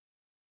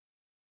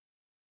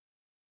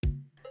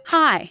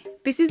Hi,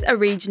 this is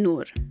Areej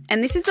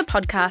and this is the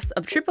podcast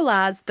of Triple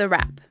R's The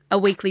Wrap, a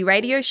weekly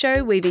radio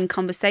show weaving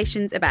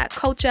conversations about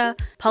culture,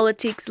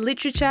 politics,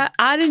 literature,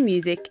 art and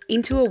music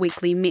into a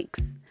weekly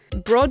mix.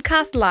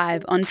 Broadcast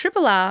live on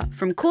Triple R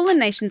from Kulin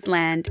Nations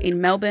Land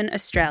in Melbourne,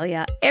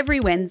 Australia, every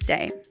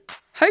Wednesday.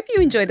 Hope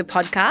you enjoy the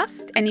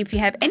podcast, and if you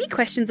have any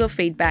questions or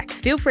feedback,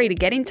 feel free to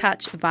get in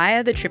touch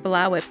via the Triple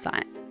R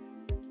website.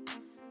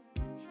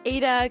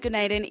 Eda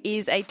Günaydin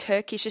is a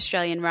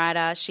Turkish-Australian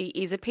writer. She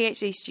is a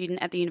PhD student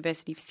at the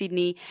University of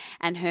Sydney,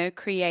 and her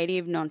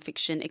creative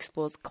non-fiction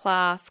explores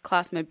class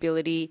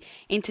mobility,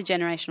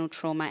 intergenerational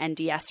trauma and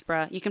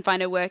diaspora. You can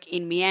find her work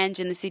in Meange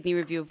and the Sydney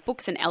Review of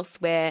Books and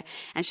elsewhere,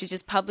 and she's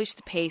just published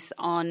the piece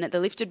on The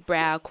Lifted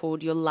Brow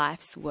called Your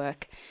Life's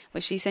Work,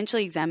 where she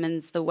essentially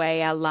examines the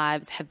way our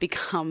lives have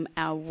become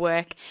our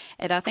work.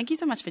 Eda, thank you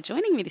so much for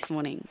joining me this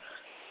morning.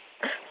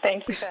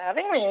 Thank you for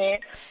having me.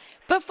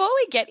 Before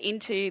we get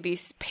into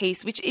this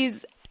piece, which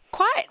is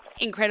quite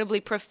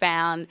incredibly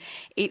profound,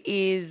 it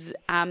is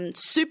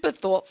super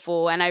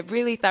thoughtful, and I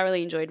really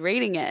thoroughly enjoyed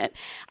reading it,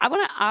 I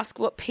want to ask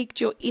what piqued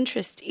your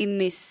interest in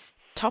this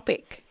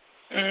topic?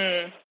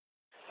 Yeah,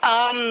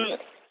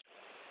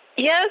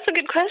 that's a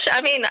good question.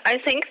 I mean, I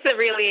think the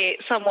really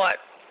somewhat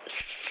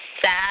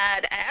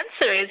sad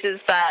answer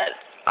is that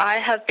I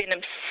have been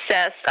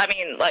obsessed. I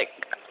mean, like,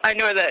 I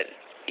know that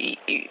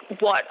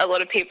what a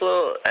lot of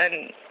people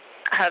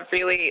have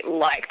really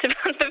liked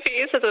about the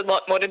piece has a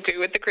lot more to do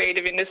with the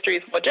creative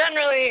industries more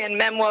generally and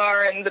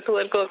memoir and the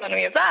political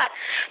economy of that.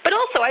 But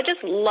also, I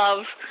just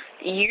love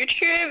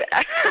YouTube.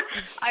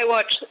 I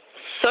watch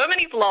so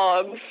many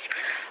vlogs,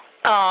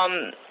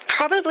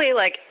 probably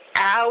like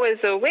hours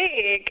a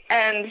week,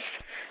 and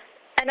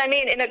I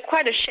mean, in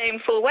quite a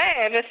shameful way,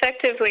 I've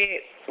effectively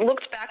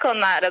looked back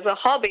on that as a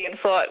hobby and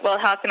thought, well,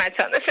 how can I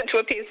turn this into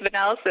a piece of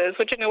analysis,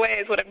 which in a way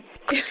is what I'm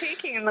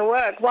critiquing in the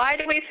work. Why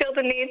do we feel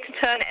the need to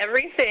turn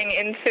everything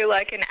into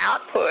like an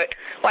output?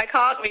 Why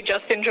can't we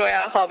just enjoy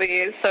our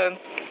hobbies? So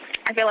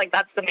I feel like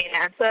that's the main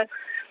answer.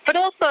 But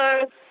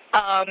also,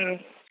 I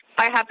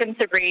happen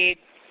to read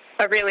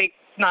a really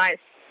nice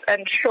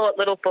and short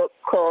little book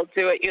called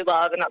Do What You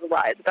Love and Other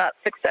Lies about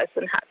success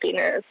and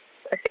happiness,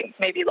 I think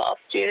maybe last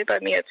year, by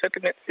Mia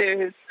Tokumitsu,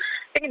 who's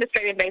I think an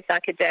Australian-based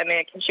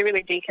academic, and she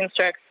really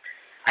deconstructs,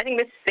 I think,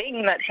 this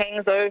thing that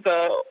hangs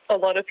over a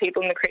lot of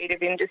people in the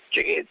creative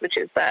industries, which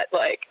is that,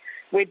 like,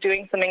 we're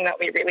doing something that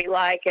we really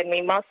like and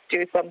we must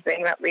do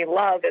something that we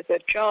love as a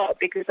job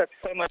because that's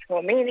so much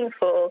more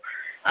meaningful.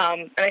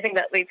 And I think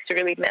that leads to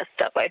really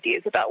messed up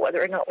ideas about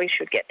whether or not we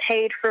should get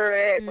paid for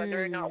it,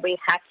 whether or not we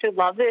have to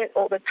love it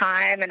all the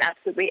time and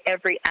absolutely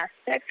every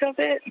aspect of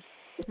it.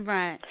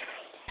 Right.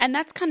 And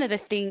that's kind of the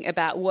thing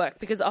about work,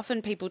 because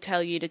often people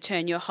tell you to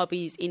turn your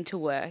hobbies into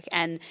work,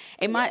 and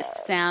it might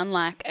sound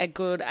like a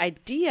good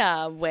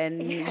idea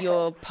when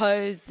you're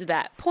posed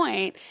that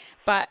point,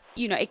 but,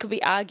 you know, it could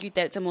be argued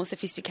that it's a more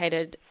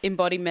sophisticated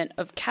embodiment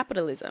of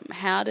capitalism.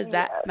 How does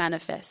that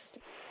manifest?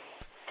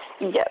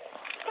 Yeah,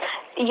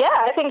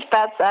 I think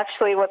that's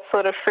actually what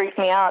sort of freaked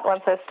me out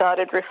once I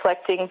started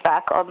reflecting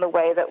back on the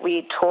way that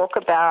we talk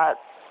about.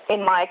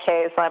 In my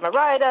case, I'm a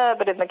writer,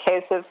 but in the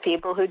case of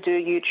people who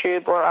do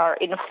YouTube or are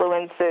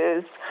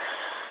influencers,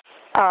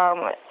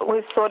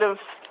 we've sort of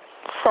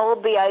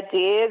sold the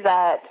idea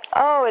that,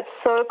 oh, it's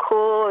so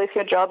cool if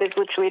your job is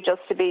literally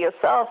just to be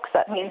yourself, because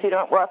that means you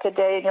don't work a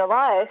day in your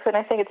life. And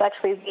I think it's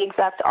actually the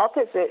exact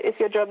opposite. If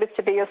your job is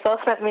to be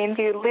yourself, that means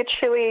you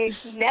literally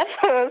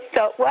never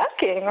stop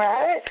working,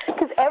 right?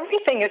 Because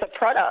everything is a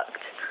product.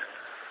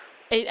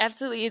 It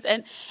absolutely is.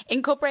 And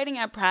incorporating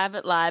our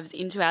private lives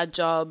into our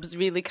jobs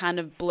really kind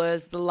of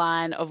blurs the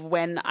line of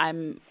when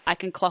I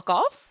can clock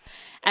off.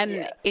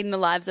 And in the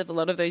lives of a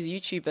lot of those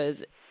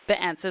YouTubers,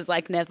 the answer's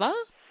like never.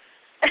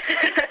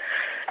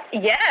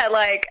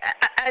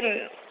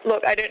 And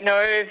look, I don't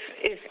know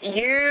if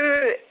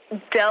you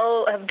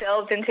have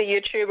delved into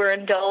YouTube or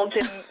indulged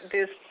in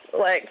this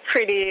like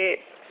pretty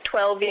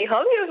 12-year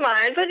hobby of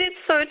mine, but it's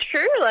so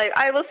true. Like,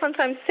 I will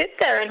sometimes sit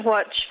there and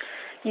watch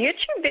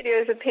YouTube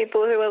videos of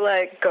people who are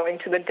like going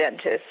to the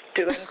dentist,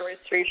 doing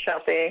grocery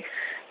shopping.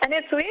 And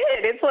it's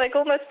weird. It's like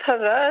almost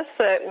perverse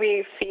that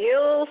we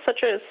feel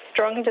such a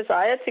strong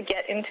desire to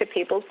get into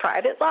people's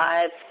private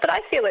lives. But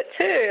I feel it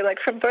too, like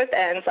from both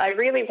ends. I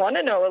really want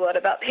to know a lot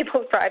about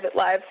people's private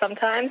lives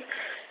sometimes.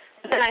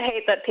 And I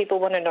hate that people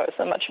want to know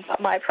so much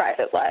about my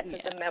private life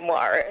as a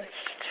memoirist.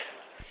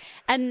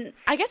 And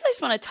I guess I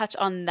just want to touch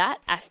on that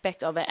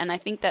aspect of it. And I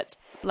think that's,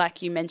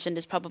 like you mentioned,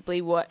 is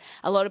probably what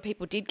a lot of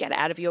people did get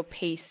out of your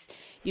piece.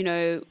 You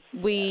know,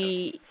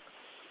 we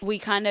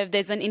kind of,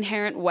 there's an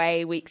inherent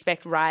way we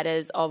expect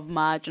writers of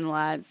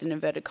marginalised, in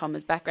inverted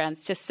commas,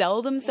 backgrounds to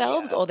sell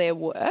themselves or their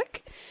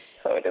work.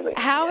 Totally.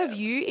 How have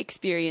you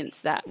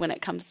experienced that when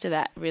it comes to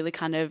that really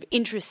kind of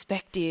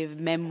introspective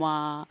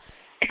memoir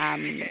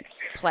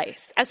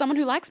place, as someone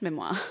who likes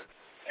memoir?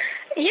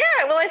 Yeah,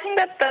 well, I think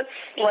that's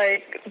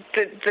like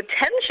the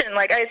tension.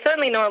 Like, I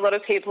certainly know a lot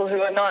of people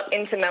who are not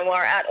into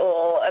memoir at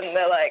all, and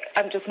they're like,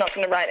 I'm just not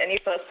going to write any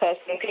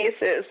first-person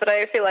pieces. But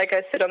I feel like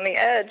I sit on the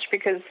edge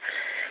because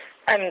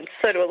and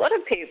so do a lot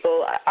of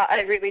people,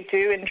 I really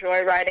do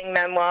enjoy writing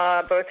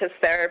memoir, both as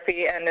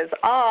therapy and as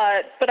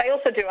art, but I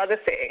also do other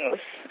things.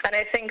 And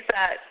I think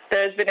that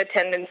there's been a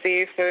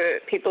tendency for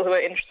people who are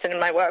interested in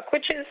my work,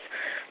 which is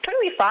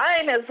totally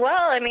fine as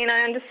well. I mean,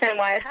 I understand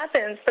why it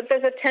happens, but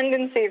there's a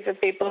tendency for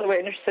people who are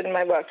interested in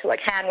my work to, like,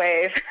 hand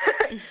wave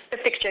the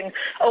fiction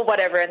or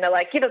whatever, and they're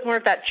like, give us more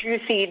of that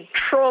juicy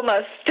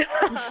trauma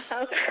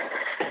stuff.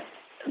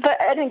 But,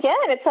 and again,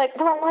 it's like,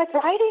 well, I like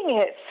writing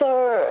it.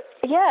 So,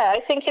 yeah,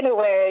 I think in a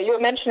way, you were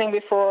mentioning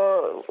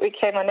before we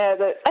came on air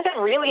that I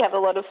don't really have a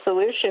lot of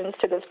solutions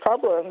to this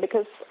problem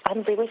because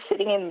I'm really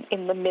sitting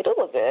in the middle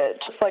of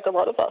it, just like a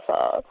lot of us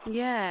are.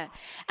 Yeah.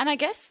 And I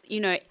guess,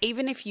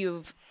 even if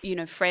you've,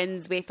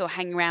 friends with or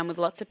hang around with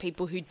lots of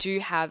people who do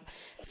have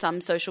some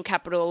social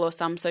capital or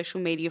some social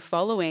media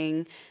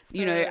following,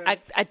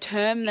 a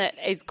term that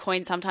is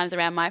coined sometimes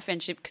around my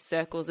friendship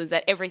circles is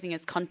that everything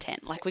is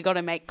content. Like, we got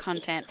to make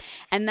content.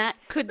 And that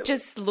could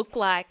just look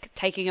like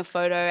taking a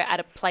photo at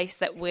a place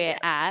that we're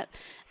at,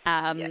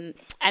 and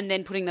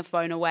then putting the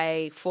phone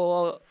away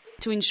to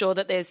ensure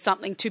that there's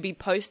something to be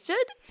posted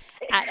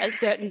at a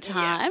certain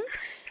time.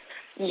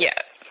 Yeah.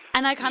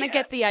 And I kind of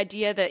get the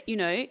idea that,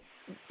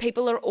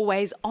 people are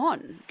always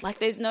on. Like,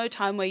 there's no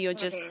time where you're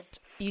just,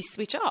 you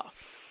switch off.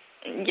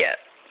 Yeah.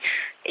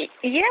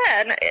 Yeah,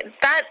 and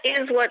that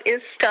is what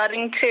is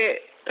starting to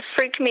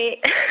freak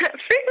me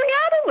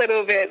out a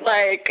little bit.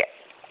 Like,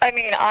 I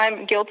mean,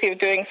 I'm guilty of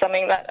doing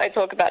something that I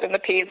talk about in the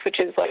piece, which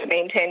is like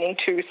maintaining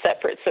two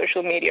separate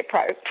social media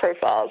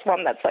profiles,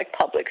 one that's like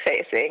public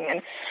facing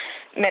and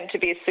meant to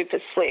be super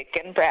slick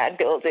and brand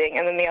building,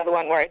 and then the other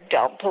one where I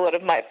dump a lot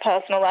of my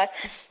personal life.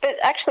 But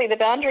actually the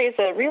boundaries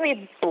are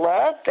really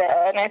blurred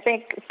there, and I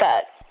think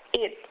that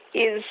it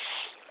is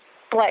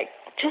like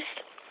just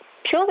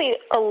purely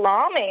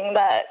alarming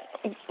that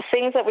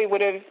things that we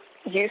would have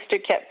used to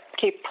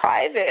keep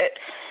private,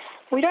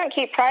 we don't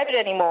keep private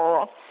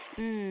anymore.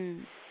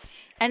 And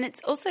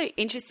it's also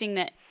interesting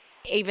that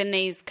even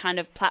these kind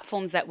of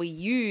platforms that we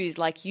use,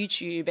 like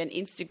YouTube and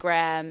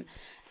Instagram,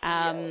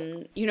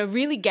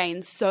 really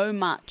gain so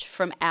much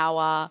from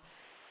our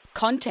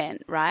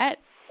content, right?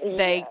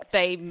 Yeah.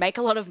 They make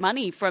a lot of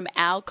money from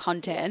our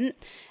content,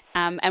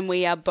 and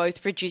we are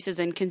both producers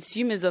and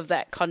consumers of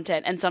that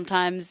content. And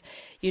sometimes,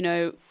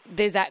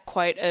 there's that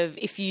quote of,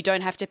 if you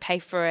don't have to pay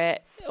for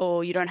it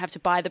or you don't have to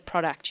buy the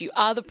product, you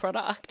are the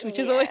product, which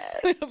is always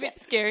a little bit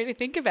scary to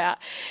think about.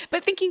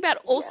 But thinking about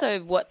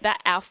also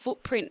our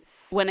footprint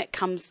when it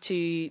comes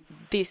to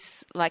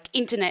this, like,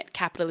 internet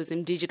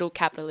capitalism, digital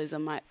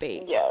capitalism might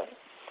be. Yeah.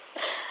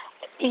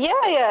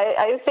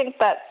 I think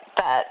that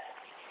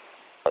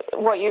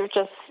what you've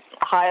just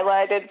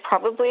highlighted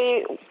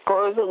probably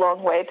goes a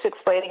long way to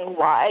explaining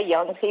why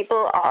young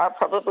people are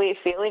probably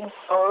feeling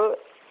so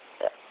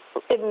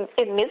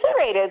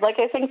immiserated. Like,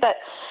 I think that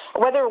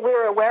whether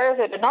we're aware of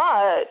it or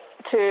not,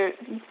 to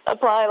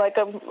apply like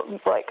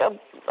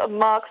a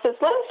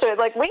Marxist lens,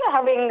 like, we are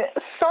having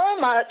so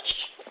much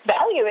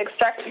value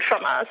extracted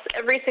from us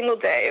every single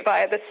day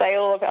via the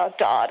sale of our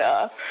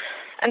data.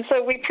 And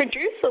so we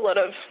produce a lot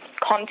of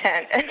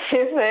content, as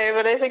you say,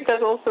 but I think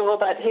there's also all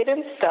that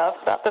hidden stuff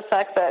about the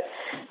fact that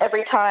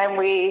every time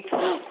we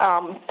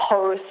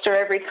post or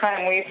every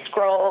time we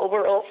scroll,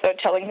 we're also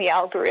telling the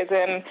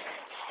algorithm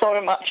so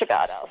much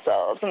about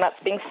ourselves, and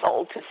that's being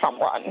sold to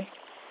someone.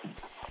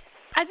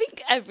 I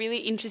think a really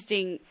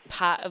interesting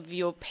part of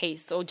your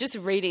piece, or just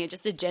reading it,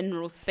 just a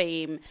general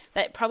theme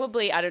that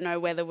probably, I don't know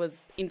whether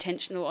was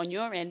intentional on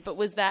your end, but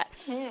was that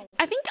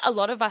I think a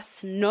lot of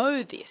us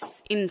know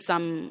this in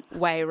some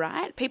way,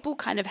 right? People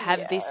kind of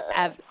have this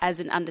as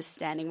an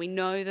understanding. We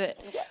know that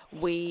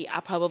we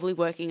are probably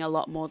working a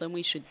lot more than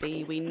we should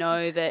be. We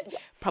know that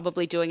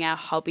probably doing our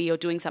hobby or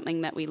doing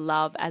something that we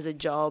love as a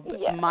job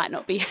might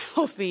not be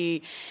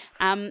healthy.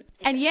 And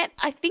yet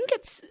I think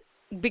it's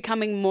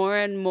becoming more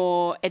and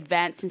more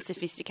advanced and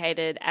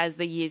sophisticated as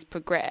the years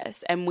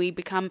progress, and we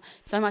become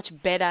so much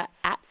better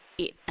at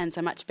it and so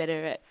much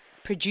better at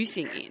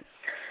producing it.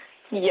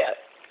 I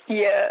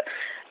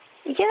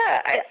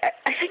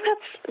think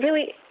that's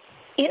really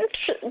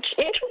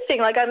interesting.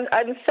 Like,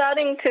 I'm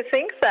starting to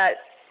think that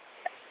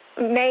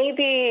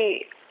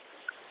maybe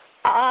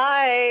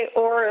I,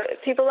 or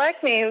people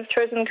like me who've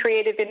chosen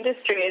creative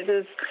industries,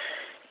 is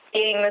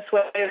being this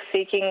way of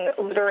seeking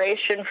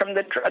liberation from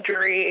the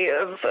drudgery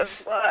of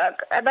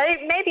work. And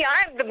maybe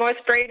I'm the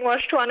most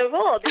brainwashed one of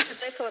all,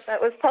 because I thought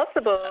that was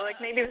possible.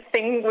 Like, maybe the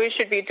thing we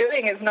should be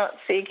doing is not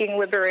seeking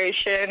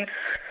liberation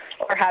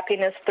or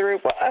happiness through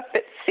work,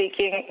 but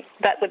seeking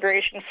that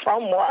liberation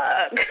from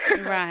work.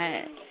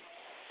 Right.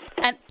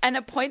 And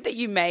a point that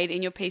you made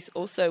in your piece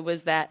also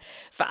was that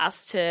for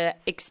us to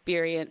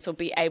experience or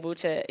be able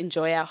to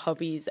enjoy our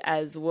hobbies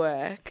as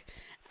work,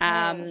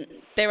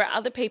 there are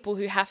other people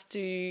who have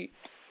to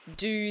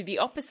do the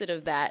opposite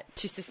of that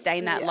to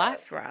sustain that life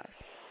for us.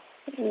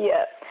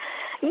 Yeah,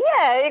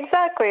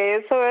 exactly.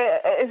 So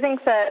I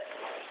think that,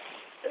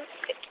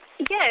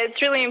 Yeah,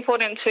 it's really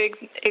important to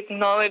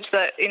acknowledge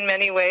that in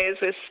many ways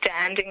we're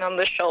standing on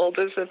the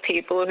shoulders of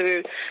people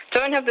who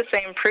don't have the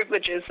same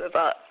privileges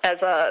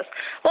as us,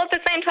 while at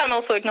the same time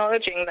also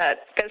acknowledging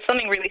that there's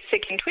something really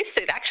sick and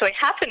twisted actually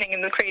happening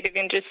in the creative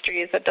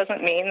industries. That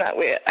doesn't mean that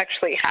we're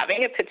actually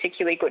having a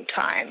particularly good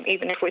time,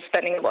 even if we're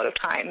spending a lot of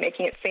time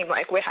making it seem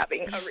like we're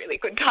having a really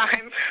good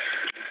time.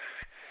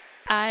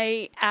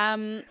 I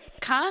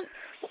can't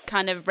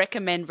kind of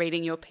recommend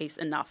reading your piece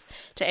enough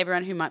to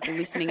everyone who might be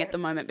listening at the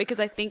moment, because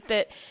I think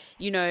that,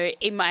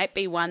 it might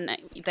be one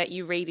that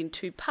you read in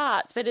two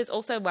parts, but it's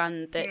also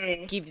one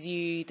that gives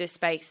you the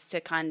space to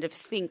kind of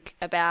think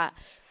about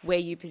where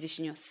you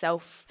position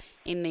yourself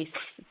in this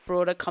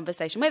broader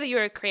conversation, whether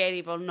you're a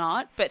creative or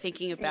not, but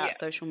thinking about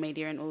social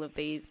media and all of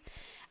these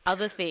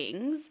other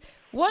things.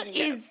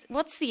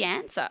 What's the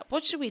answer?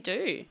 What should we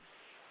do?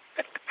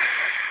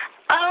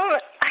 I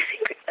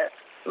think,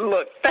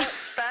 look,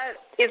 that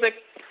is a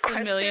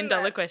 $1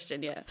 million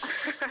question, yeah.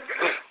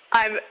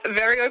 I'm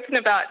very open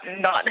about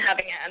not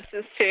having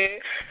answers to,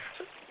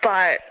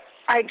 but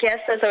I guess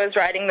as I was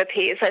writing the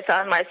piece, I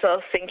found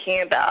myself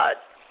thinking about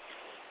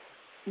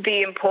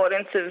the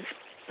importance of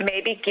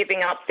maybe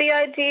giving up the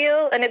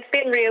ideal, and it's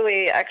been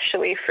really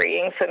actually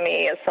freeing for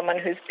me as someone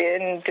who's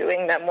been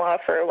doing memoir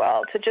for a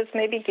while to just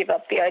maybe give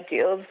up the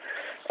ideal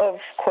of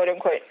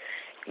quote-unquote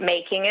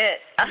making it,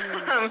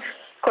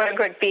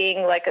 quote-unquote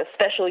being like a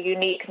special,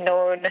 unique,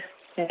 known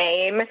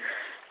name.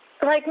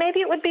 Like, maybe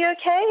it would be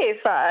okay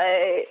if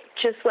I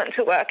just went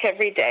to work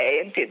every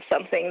day and did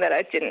something that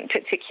I didn't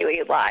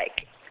particularly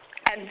like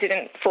and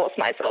didn't force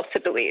myself to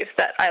believe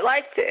that I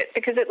liked it,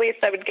 because at least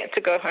I would get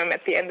to go home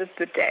at the end of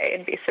the day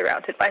and be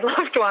surrounded by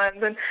loved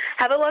ones and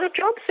have a lot of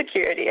job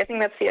security. I think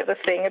that's the other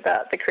thing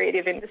about the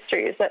creative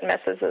industry is that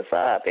messes us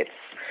up. It's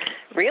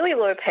really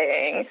low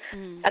paying,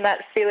 and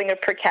that feeling of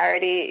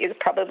precarity is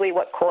probably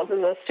what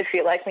causes us to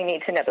feel like we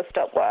need to never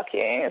stop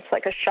working. It's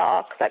like a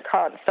shark that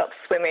can't stop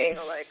swimming,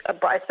 or like a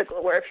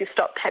bicycle where if you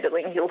stop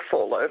pedaling, you'll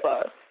fall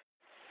over.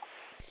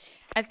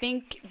 I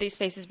think this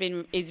piece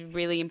is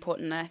really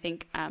important. And I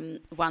think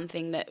one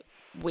thing that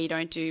we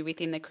don't do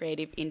within the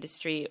creative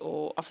industry,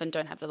 or often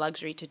don't have the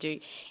luxury to do,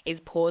 is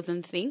pause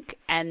and think.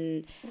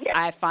 And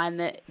I find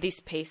that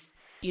this piece,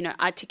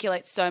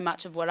 articulates so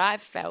much of what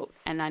I've felt,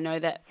 and I know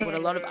that what a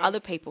lot of other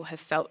people have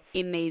felt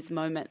in these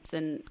moments,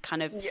 and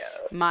kind of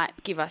might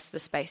give us the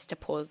space to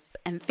pause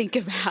and think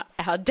about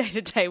our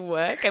day-to-day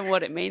work and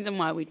what it means and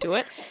why we do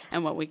it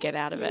and what we get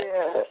out of it.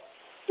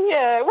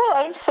 Yeah, well,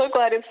 I'm so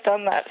glad it's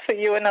done that for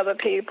you and other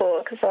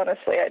people, because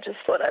honestly, I just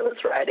thought I was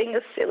writing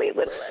a silly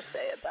little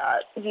essay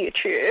about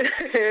YouTube.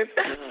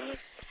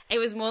 It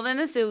was more than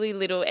a silly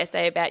little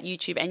essay about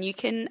YouTube, and you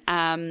can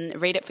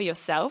read it for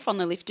yourself on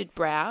The Lifted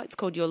Brow. It's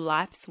called Your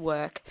Life's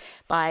Work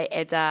by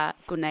Eda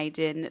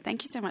Günaydin.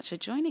 Thank you so much for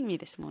joining me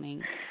this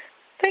morning.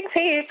 Thanks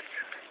heaps.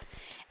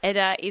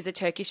 Eda is a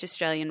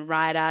Turkish-Australian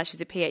writer. She's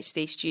a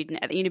PhD student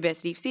at the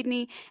University of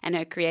Sydney, and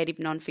her creative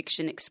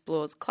non-fiction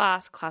explores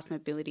class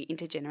mobility,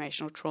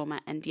 intergenerational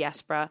trauma and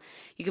diaspora.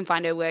 You can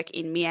find her work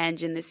in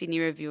Meanjin, the Sydney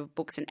Review of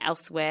Books, and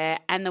elsewhere.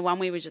 And the one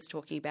we were just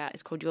talking about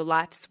is called Your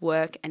Life's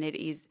Work, and it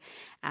is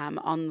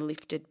on The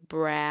Lifted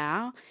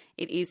Brow.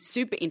 It is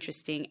super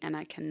interesting, and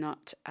I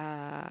cannot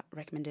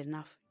recommend it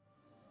enough.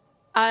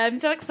 I'm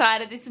so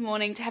excited this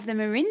morning to have the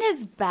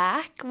Merindas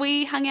back.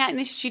 We hung out in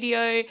the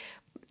studio,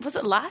 was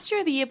it last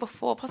year or the year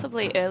before?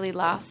 Possibly early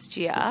last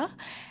year.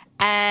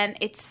 And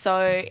it's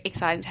so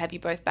exciting to have you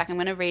both back. I'm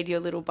going to read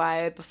your little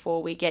bio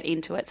before we get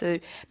into it. So,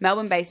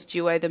 Melbourne-based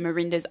duo The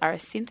Merindas are a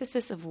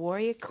synthesis of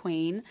warrior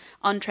queen,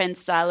 on-trend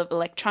style of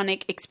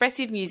electronic,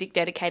 expressive music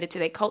dedicated to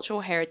their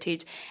cultural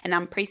heritage and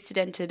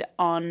unprecedented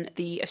on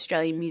the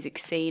Australian music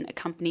scene,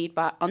 accompanied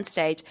by, on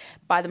stage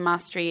by the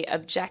mastery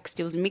of Jack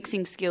Still's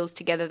mixing skills.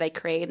 Together they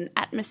create an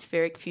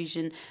atmospheric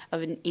fusion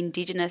of an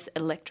Indigenous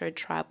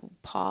electro-tribal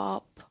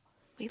pop.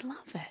 We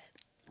love it.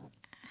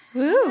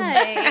 Woo.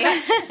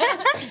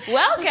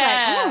 Welcome.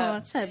 Oh,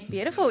 that's a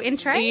beautiful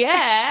intro.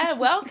 Yeah,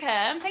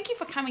 welcome. Thank you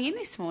for coming in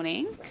this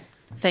morning.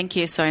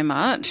 Thanks so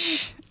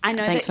much.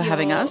 Thanks for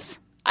having us.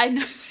 I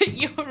know that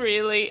you're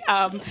really...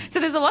 so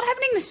there's a lot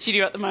happening in the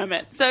studio at the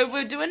moment. So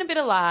we're doing a bit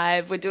of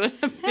live. We're doing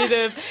a bit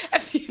of... A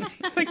few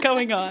things are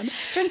going on.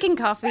 Drinking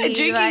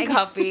coffee.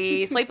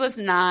 Coffee, sleepless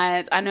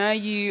nights. I know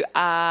you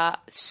are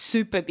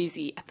super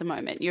busy at the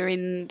moment. You're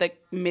in the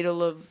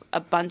middle of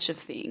a bunch of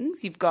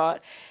things. You've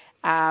got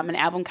an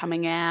album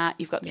coming out.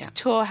 You've got this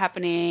tour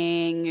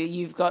happening.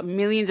 You've got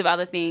millions of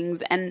other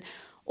things. And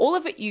all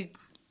of it you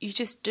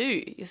just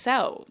do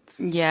yourselves.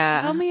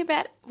 Yeah. Tell me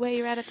about where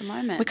you're at the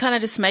moment. We kind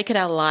of just make it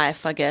our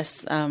life, I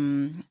guess.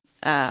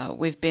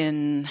 We've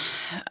been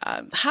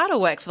hard at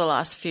work for the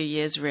last few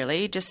years,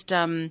 really. Just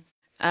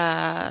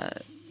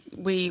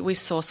we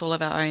source all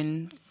of our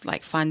own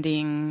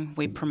funding.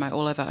 We promote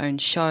all of our own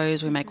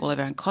shows. We make all of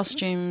our own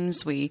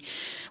costumes. We're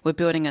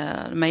building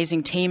an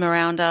amazing team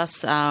around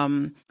us.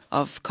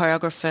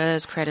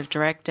 choreographers, creative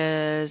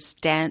directors,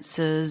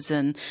 dancers,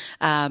 and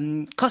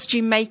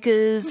costume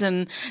makers,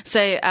 and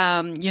so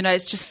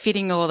it's just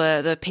fitting all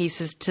the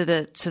pieces to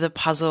the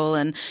puzzle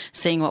and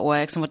seeing what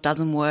works and what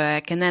doesn't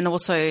work, and then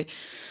also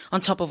on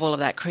top of all of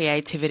that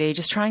creativity,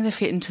 just trying to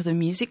fit into the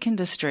music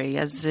industry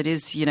as it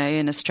is,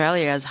 in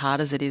Australia, as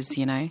hard as it is,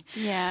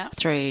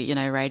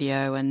 through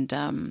radio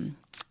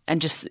and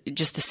just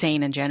the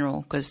scene in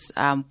general, because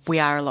we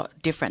are a lot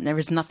different. There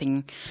is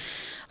nothing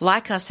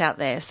like us out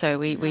there, so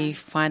we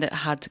find it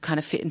hard to kind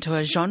of fit into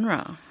a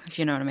genre, if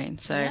you know what I mean.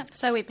 So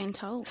so we've been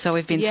told. So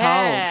we've been told.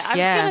 I was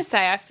going to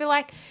say, I feel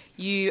like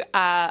you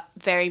are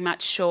very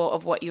much sure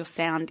of what your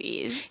sound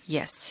is.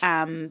 Yes.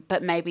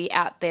 But maybe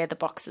out there the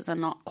boxes are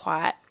not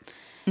quite,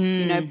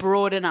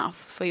 broad enough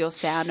for your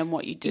sound and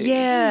what you do.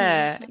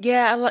 Yeah,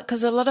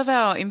 because a lot of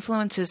our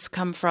influences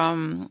come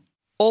from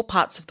all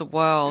parts of the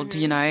world,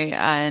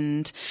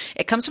 and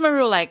it comes from a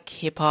real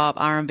hip hop,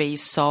 R&B,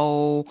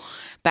 soul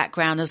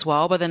background as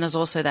well. But then there's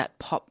also that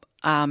pop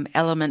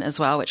element as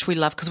well, which we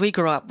love because we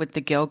grew up with the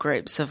girl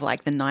groups of the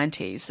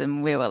 90s,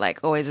 and we were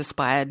always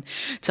aspired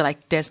to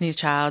Destiny's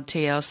Child,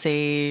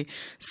 TLC,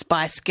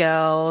 Spice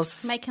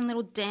Girls, making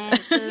little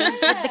dances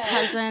with the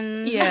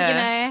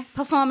cousins,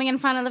 performing in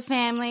front of the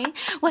family.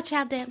 Watch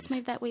our dance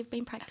move that we've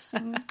been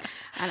practicing.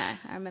 I know,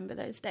 I remember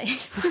those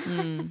days.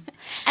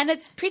 And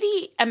it's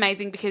pretty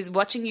amazing because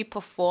watching you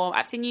perform,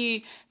 I've seen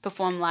you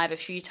perform live a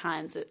few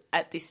times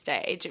at this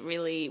stage. It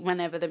really,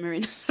 whenever the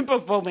Merindas are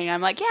performing, I'm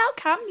like, yeah, I'll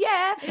come,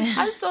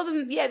 I saw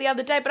them, the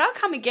other day, but I'll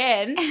come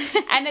again.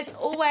 And it's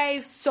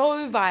always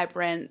so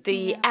vibrant,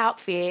 the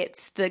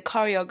outfits, the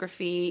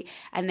choreography,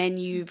 and then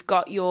you've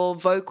got your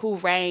vocal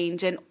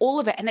range and all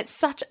of it. And it's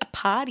such a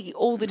party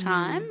all the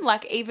time.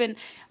 Even,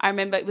 I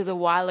remember it was a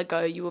while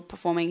ago, you were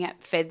performing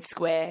at Fed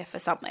Square for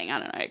something, I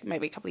don't know,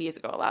 maybe a couple of years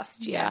ago or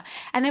last year. Yeah.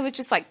 And there was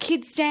just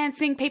kids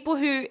dancing, people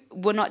who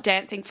were not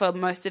dancing for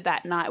most of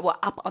that night were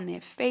up on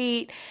their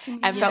feet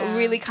and felt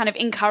really kind of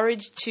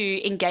encouraged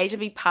to engage and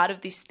be part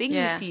of this thing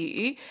with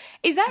you.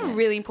 Is that a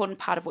really important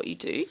part of what you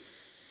do?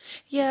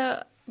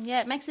 Yeah. Yeah,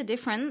 it makes a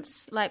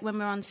difference, when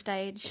we're on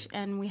stage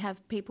and we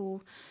have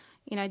people,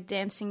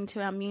 dancing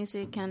to our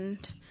music, and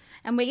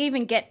we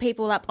even get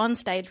people up on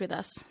stage with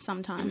us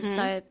sometimes.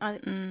 So,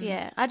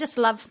 I just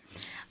love,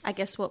 I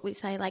guess what we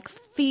say,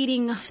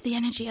 feeding off the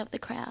energy of the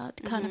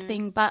crowd kind of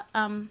thing. But,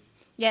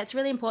 it's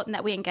really important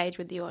that we engage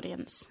with the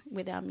audience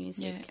with our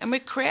music. Yeah. And we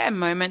create a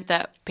moment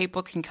that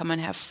people can come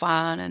and have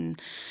fun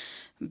and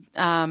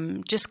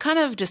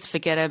just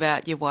forget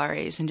about your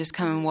worries and just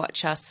come and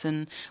watch us.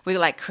 And we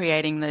like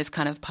creating those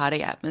kind of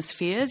party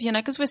atmospheres,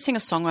 because we're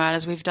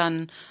singer-songwriters. We've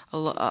done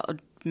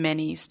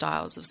many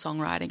styles of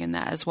songwriting in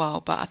that as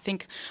well. But I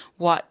think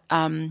what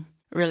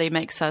really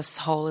makes us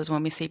whole is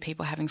when we see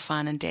people having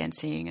fun and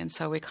dancing. And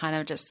so we kind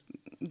of just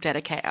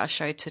dedicate our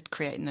show to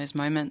creating those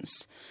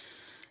moments.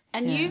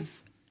 And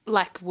you've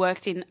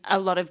worked in a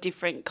lot of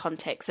different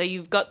contexts. So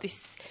you've got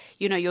this,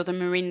 you're the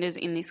Merindas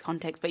in this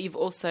context, but you've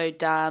also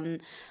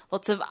done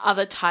lots of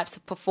other types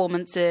of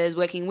performances,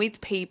 working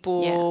with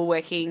people,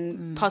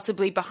 working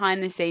possibly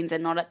behind the scenes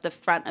and not at the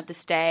front of the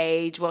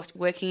stage,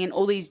 working in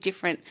all these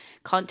different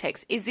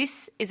contexts. Is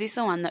this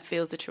the one that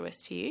feels the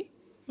truest to you?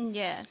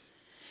 Yeah.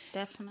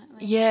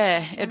 Definitely.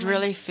 Yeah, it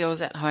really feels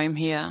at home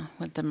here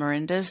with the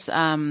Merindas.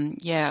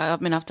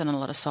 I've done a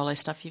lot of solo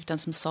stuff. You've done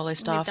some solo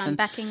stuff. We've done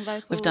backing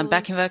vocals. We've done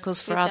backing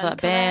vocals for other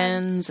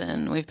bands,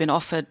 and we've been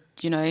offered,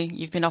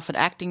 you've been offered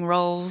acting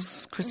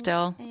roles,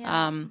 Christelle.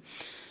 Yeah.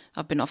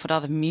 I've been offered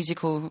other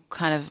musical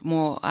kind of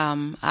more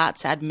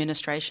arts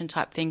administration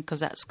type thing because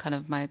that's kind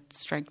of my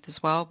strength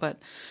as well. But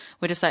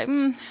we're just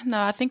no,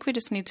 I think we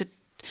just need to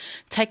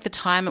take the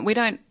time. We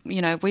don't,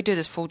 we do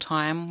this full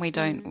time. We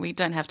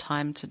don't have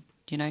time to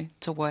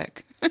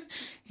work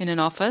in an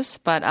office.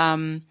 But,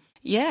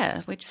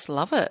 we just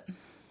love it.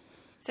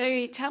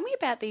 So tell me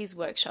about these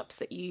workshops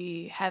that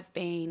you have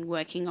been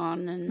working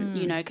on and,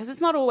 because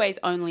it's not always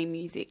only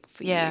music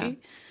for you.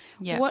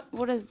 Yeah.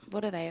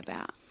 What are they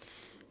about?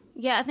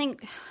 Yeah, I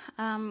think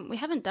we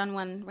haven't done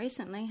one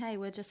recently. Hey,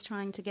 we're just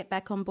trying to get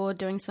back on board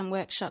doing some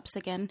workshops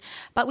again.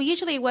 But we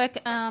usually work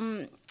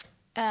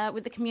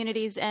with the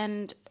communities,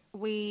 and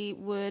we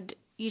would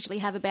usually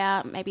have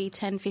about maybe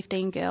 10,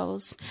 15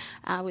 girls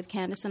with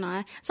Candice and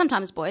I.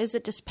 Sometimes boys.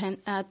 It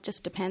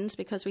just depends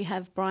because we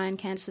have Brian,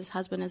 Candice's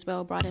husband as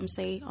well, Bright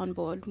MC, on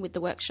board with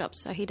the workshops.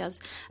 So he does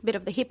a bit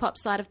of the hip-hop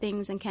side of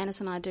things, and Candice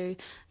and I do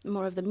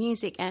more of the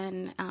music,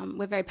 and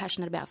we're very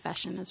passionate about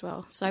fashion as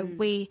well. So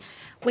we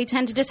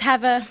tend to just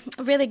have a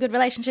really good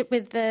relationship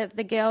with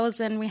the girls,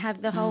 and we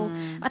have the whole...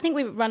 I think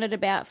we run it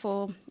about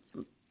for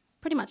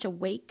pretty much a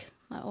week.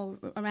 or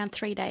around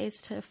 3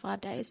 days to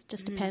 5 days,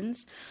 just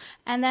depends.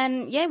 And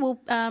then,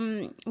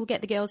 we'll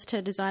get the girls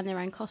to design their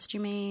own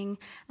costuming.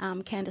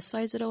 Candace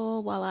sews it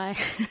all while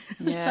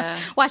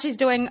while she's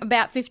doing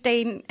about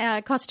 15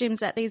 costumes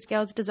that these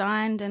girls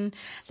designed, and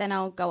then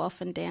I'll go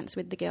off and dance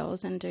with the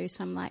girls and do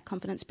some like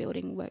confidence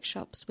building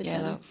workshops with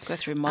them. They'll go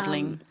through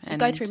modelling.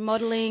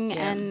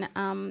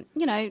 And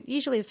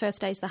usually the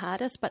first day's the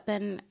hardest, but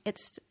then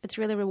it's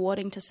really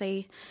rewarding to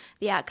see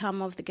the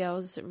outcome of the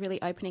girls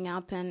really opening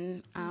up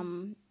and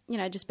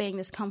just being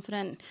this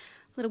confident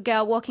little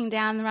girl walking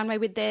down the runway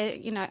with their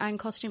own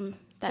costume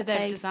that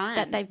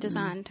they've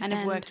designed and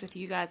have worked with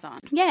you guys on.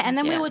 Yeah, and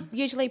then we would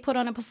usually put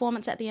on a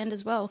performance at the end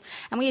as well,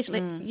 and we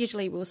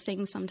usually will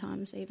sing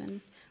sometimes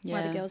even.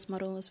 While the girls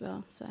model as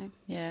well. So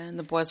and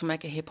the boys will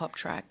make a hip hop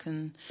track,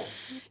 and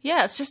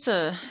it's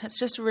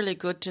just really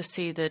good to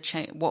see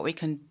what we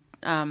can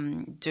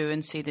do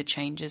and see the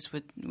changes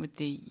with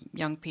the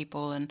young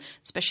people, and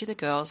especially the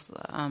girls.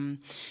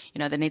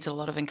 There needs a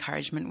lot of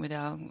encouragement with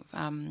our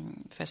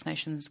First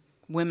Nations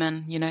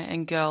women,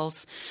 and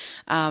girls,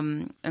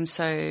 and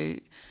so.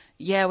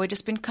 Yeah, we've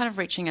just been kind of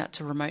reaching out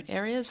to remote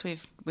areas.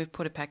 We've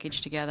put a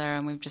package together,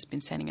 and we've just been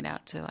sending it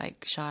out to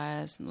like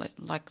shires,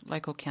 like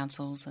local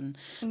councils and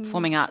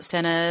performing arts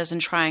centres,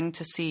 and trying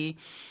to see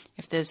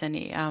if there's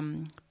any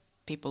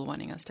people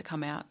wanting us to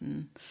come out.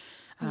 And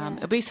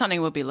it'll be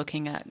something we'll be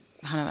looking at,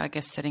 kind of, I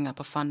guess, setting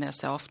up a fund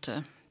ourselves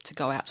to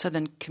go out, so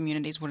then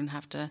communities wouldn't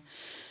have to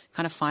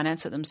kind of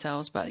finance it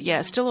themselves. But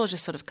it's still all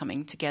just sort of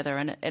coming together,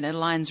 and it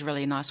aligns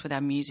really nice with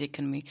our music.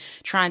 And we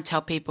try and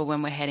tell people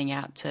when we're heading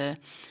out to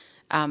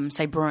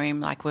say Broome,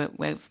 like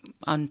we're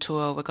on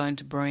tour, we're going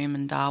to Broome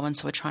and Darwin,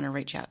 so we're trying to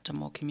reach out to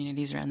more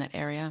communities around that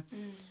area.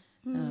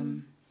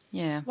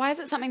 Why is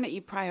it something that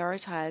you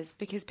prioritise?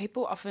 Because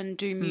people often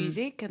do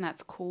music and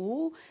that's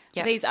cool.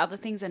 Yep. These other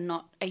things are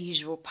not a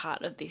usual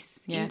part of this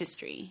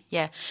industry.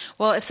 Yeah.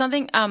 Well, it's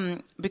something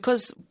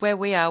because where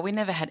we are, we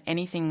never had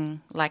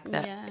anything like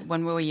that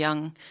when we were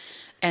young,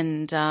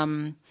 and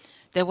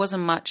there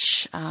wasn't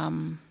much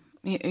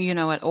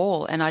at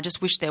all. And I just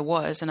wish there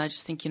was. And I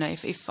just think,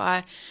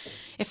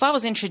 if I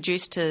was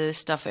introduced to this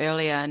stuff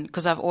earlier, and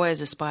because I've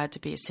always aspired to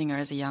be a singer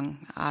as a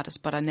young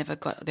artist, but I never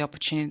got the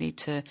opportunity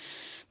to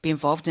be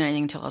involved in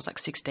anything until I was like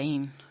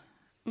 16.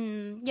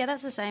 Yeah,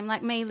 that's the same.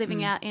 Like me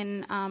living out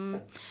in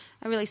a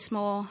really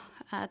small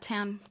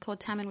town called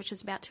Tammin, which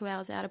is about 2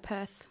 hours out of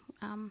Perth.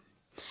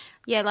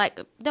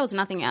 There was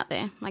nothing out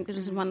there. Like there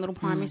was one little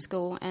primary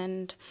school,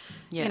 and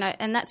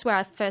and that's where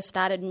I first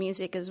started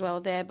music as well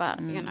there. But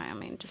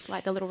just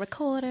like the little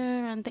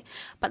recorder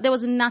but there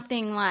was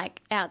nothing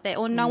like out there,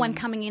 or no one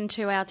coming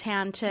into our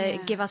town to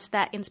give us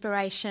that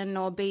inspiration,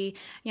 or be.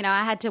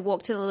 I had to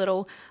walk to the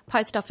little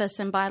post office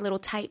and buy little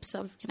tapes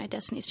of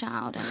Destiny's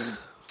Child and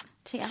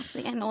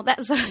TLC and all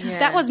that sort of stuff.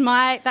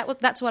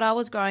 That's what I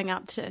was growing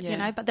up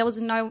to, but there was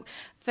no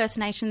First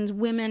Nations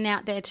women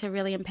out there to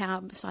really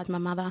empower besides my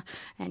mother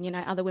and,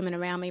 other women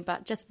around me,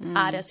 but just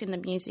artists in the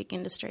music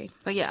industry.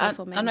 But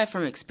I know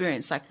from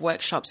experience, like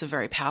workshops are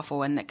very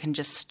powerful and that can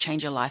just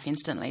change your life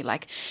instantly.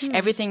 Like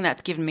everything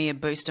that's given me a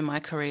boost in my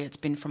career, it's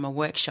been from a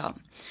workshop.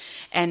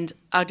 And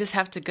I'll just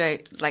have to go,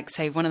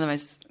 say one of the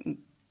most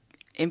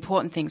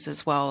important things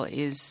as well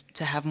is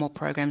to have more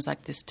programs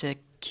like this to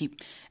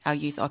keep our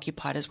youth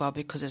occupied as well,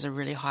 because there's a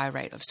really high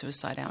rate of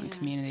suicide out in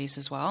communities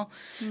as well.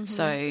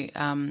 So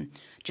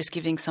just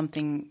giving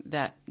something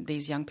that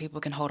these young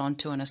people can hold on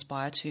to and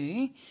aspire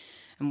to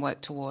and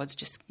work towards,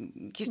 just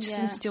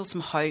instill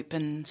some hope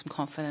and some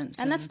confidence.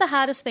 And that's the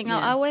hardest thing.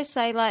 I always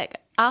say,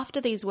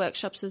 after these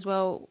workshops as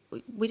well,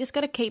 we just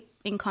got to keep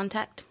in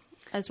contact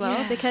as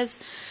well, because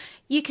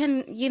you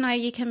can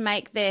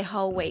make their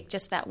whole week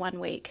just that 1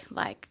 week,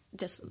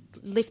 just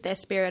lift their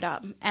spirit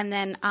up. And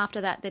then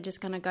after that, they're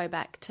just going to go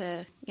back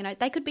to,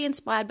 they could be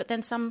inspired, but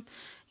then some,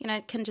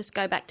 can just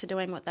go back to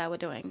doing what they were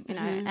doing,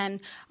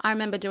 And I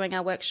remember doing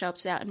our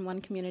workshops out in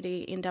one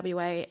community in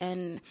WA,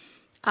 and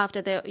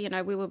after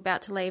we were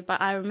about to leave,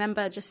 but I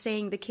remember just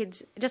seeing the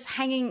kids just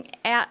hanging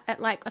out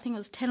at I think it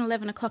was 10,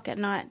 11 o'clock at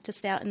night,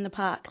 just out in the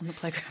park. On the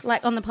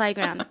playground. On the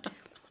playground.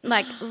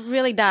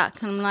 Really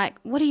dark. And I'm like,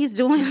 what are you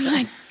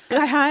doing?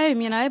 Go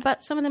home,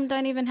 But some of them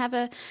don't even have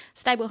a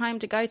stable home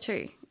to go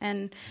to.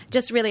 And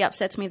just really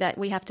upsets me that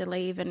we have to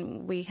leave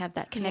and we have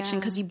that connection,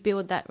 because you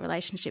build that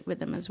relationship with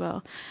them as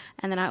well.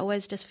 And then I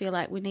always just feel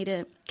like we need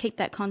to keep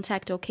that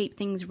contact or keep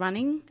things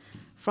running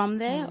from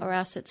there, or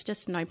else it's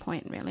just no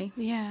point really.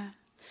 Yeah.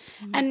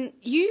 And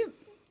you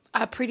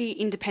are pretty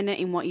independent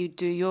in what you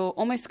do.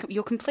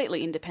 You're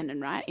completely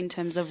independent, right? In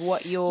terms of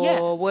what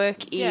your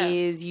work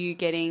is, you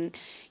getting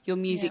your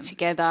music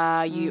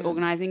together, you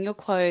organising your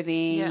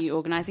clothing, you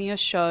organising your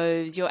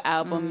shows, your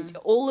albums,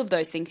 all of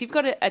those things. You've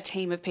got a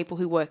team of people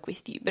who work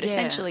with you, but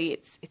essentially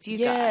it's you guys.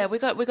 Yeah,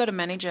 we got a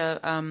manager,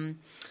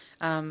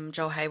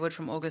 Joel Hayward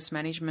from August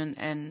Management,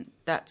 and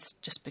that's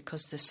just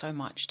because there's so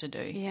much to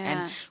do.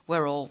 Yeah.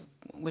 And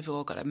we've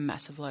all got a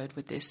massive load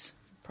with this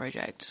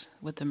project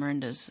with the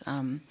Merindas.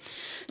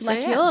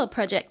 Your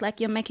project,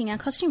 you're making our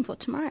costume for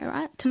tomorrow,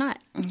 right? Tonight.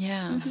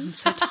 Yeah, I'm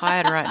so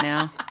tired right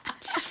now.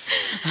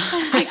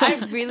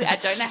 I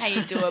don't know how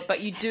you do it,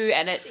 but you do,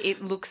 and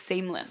it looks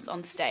seamless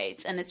on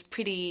stage, and it's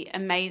pretty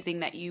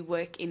amazing that you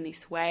work in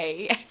this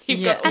way.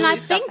 And I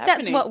think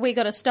that's what we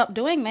got to stop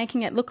doing,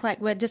 making it look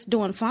like we're just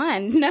doing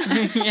fine. No,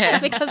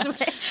 because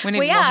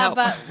we are, help.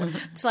 but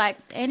it's like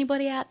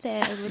anybody out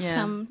there with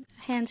some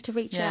hands to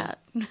reach out.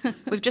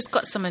 We've just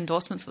got some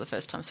endorsements for the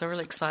first time, so we're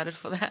really excited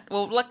for that.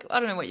 Well, like, I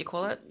don't know what you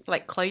call it,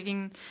 like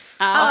clothing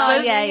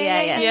offers.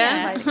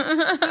 Yeah.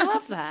 I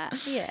love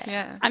that.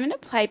 Yeah. I'm going to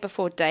play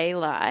Before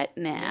Daylight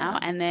now,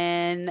 and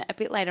then a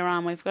bit later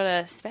on we've got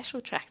a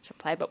special track to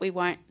play, but we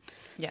won't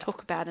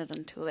talk about it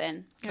until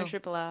then. Cool.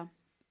 Triple R.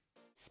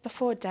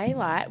 Before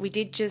Daylight,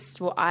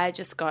 I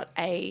just got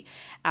a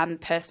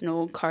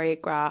personal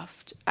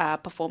choreographed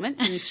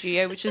performance in the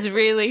studio, which was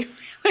really,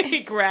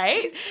 really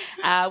great.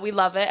 We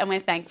love it and we're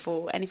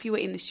thankful. And if you were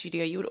in the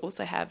studio, you would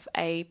also have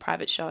a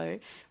private show,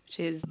 which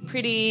is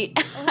pretty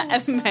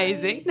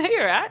amazing. No,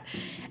 you're right.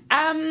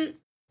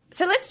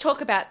 So let's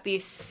talk about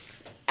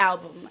this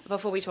album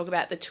before we talk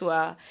about the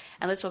tour,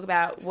 and let's talk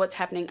about what's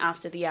happening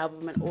after the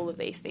album and all of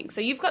these things. So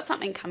you've got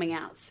something coming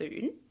out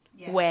soon.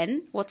 Yes.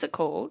 When? What's it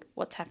called?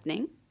 What's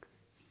happening?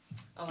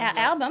 Our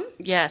album?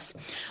 Yes.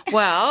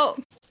 Well,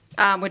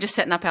 we're just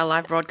setting up our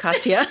live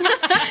broadcast here.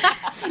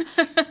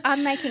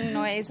 I'm making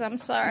noise. I'm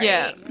sorry.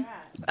 Yeah.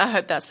 I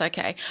hope that's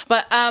okay.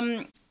 But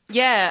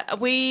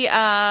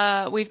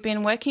we've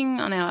been working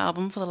on our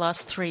album for the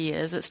last 3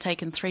 years. It's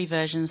taken 3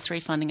 versions, 3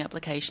 funding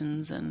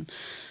applications, and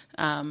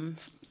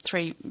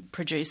 3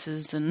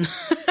 producers and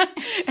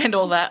and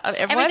all that.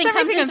 Everything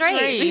comes in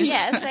threes.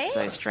 Yeah, that's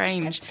so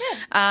strange.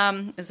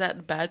 Is that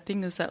a bad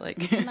thing? Is that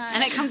like? No.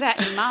 And it comes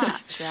out in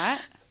March, right?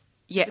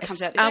 Yes.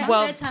 Third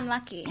time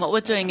lucky. What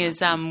we're doing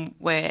is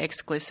we're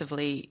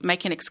exclusively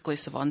making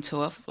exclusive on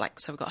tour.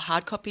 So we've got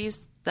hard copies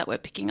that we're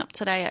picking up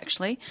today,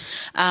 actually,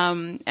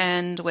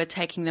 and we're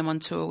taking them on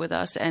tour with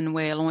us, and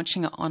we're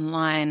launching it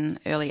online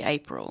early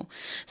April.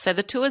 So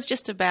the tour is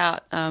just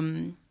about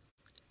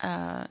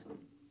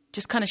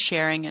just kind of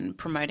sharing and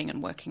promoting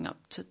and working up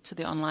to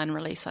the online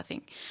release, I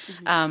think.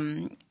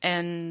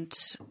 And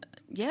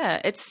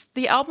it's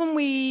the album,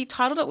 we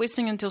titled it "We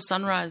Sing Until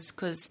Sunrise"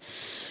 because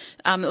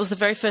it was the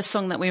very first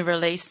song that we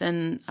released,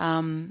 and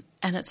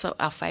it's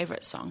our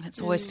favourite song.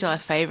 It's always still our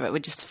favourite.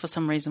 We just, for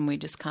some reason, we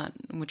just can't.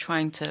 We're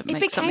trying to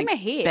make something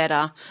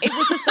better. It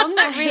was a song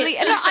that really,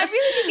 and I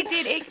really think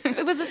it did.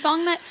 It was a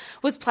song that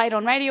was played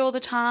on radio all the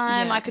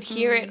time. I could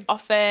hear it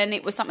often.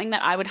 It was something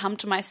that I would hum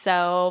to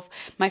myself.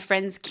 My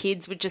friends'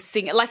 kids would just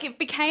sing it. Like, it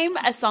became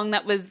a song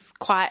that was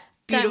quite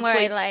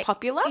beautifully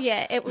popular.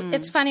 Yeah,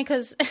 it's funny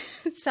because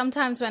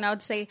sometimes when I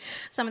would see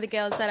some of the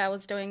girls that I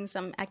was doing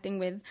some acting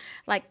with,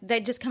 like,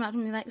 they'd just come up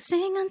and be like,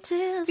 "Sing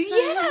until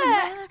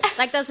sunrise."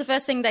 Like, that's the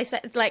first thing they say,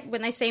 like,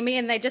 when they see me,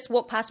 and they just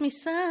walk past me,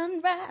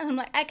 "Sunrise." I'm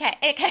like,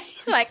 okay.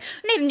 Like,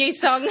 I need a new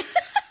song.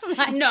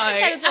 Like, no.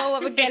 That is all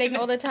what we're getting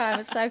all the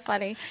time. It's so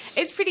funny.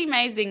 It's pretty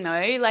amazing,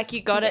 though. Like,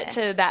 you got it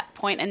to that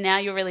point, and now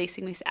you're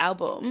releasing this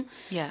album.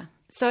 Yeah.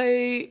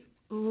 So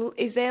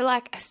is there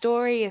like a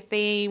story, a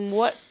theme?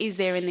 What is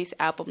there in this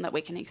album that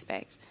we can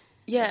expect?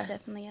 Yeah, there's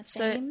definitely a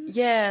theme. So,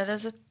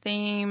 there's a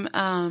theme.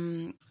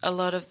 A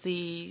lot of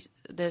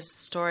there's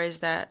stories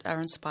that are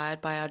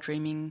inspired by our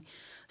dreaming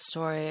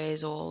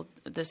stories, or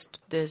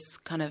there's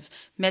kind of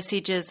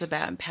messages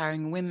about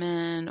empowering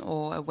women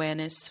or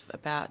awareness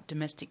about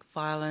domestic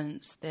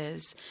violence.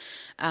 There's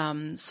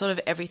sort of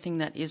everything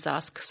that is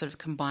us sort of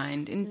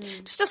combined in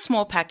just a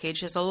small package.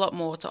 There's a lot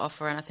more to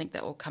offer, and I think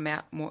that will come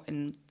out more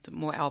in the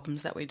more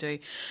albums that we do.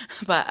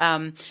 But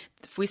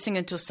if we sing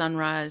until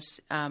sunrise,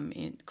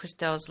 in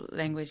Christelle's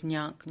language,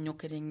 Nyank,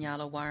 Nyokiring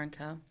Yala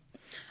Waranka.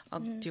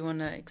 Do you want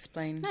to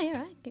explain? No, you're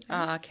right.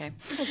 Oh, okay.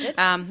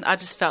 I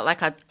just felt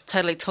like I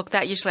totally took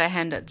that. Usually I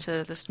hand it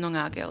to this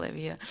Noongar girl over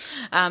here.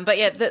 But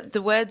yeah,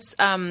 the words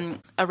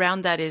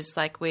around that is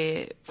like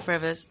we're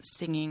forever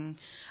singing,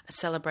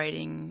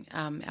 celebrating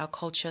our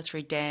culture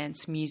through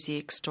dance,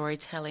 music,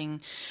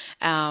 storytelling,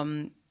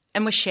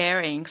 and we're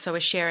sharing. So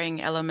we're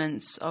sharing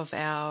elements of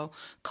our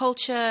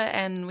culture,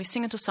 and We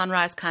Sing Until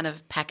Sunrise kind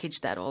of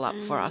packaged that all up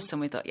for us.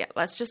 And we thought,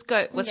 let's just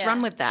go. Let's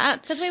run with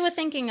that. Because we were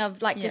thinking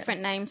of like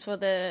different names for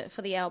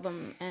the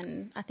album,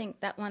 and I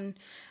think that one,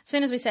 as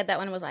soon as we said that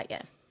one, was like,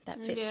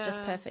 that fits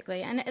just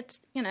perfectly. And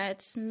it's,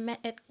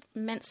 it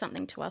meant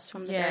something to us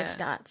from the very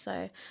start.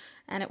 So,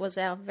 and it was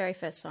our very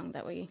first song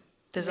that we.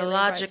 There's really a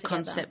larger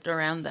concept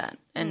around that,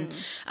 and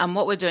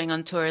what we're doing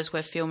on tour is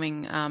we're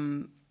filming.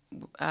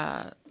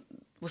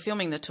 We're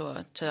filming the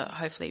tour to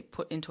hopefully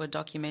put into a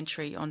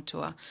documentary on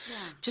tour,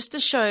 just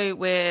to show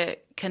we're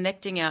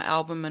connecting our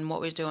album and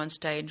what we do on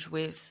stage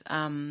with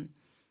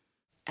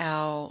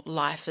our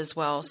life as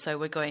well. So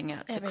we're going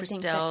out to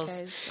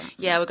Christelle's.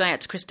 We're going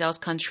out to Christelle's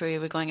country.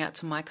 We're going out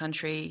to my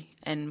country,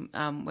 and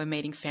we're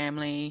meeting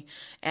family.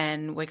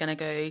 And we're going to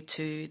go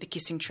to the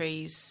Kissing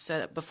Trees, so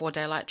that Before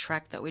Daylight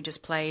track that we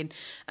just played.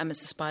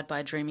 It's inspired by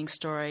a dreaming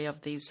story of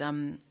these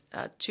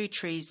 2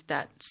 trees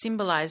that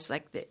symbolise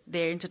like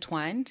they're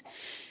intertwined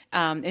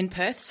in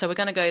Perth. So we're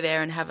going to go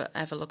there and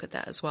have a look at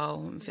that as well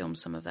and film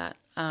some of that.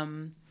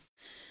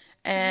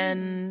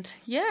 And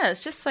yeah,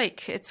 it's just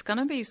like, it's going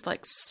to be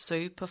like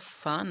super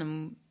fun,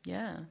 and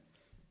yeah,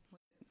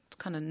 it's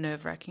kind of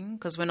nerve wracking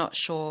because we're not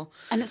sure.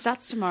 And it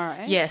starts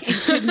tomorrow. Yes. In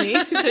Sydney.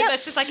 So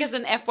that's just like as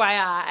an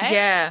FYI.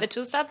 Yeah. The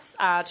tour starts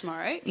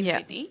tomorrow in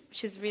Sydney,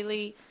 which is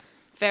really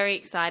very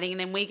exciting. And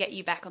then we get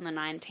you back on the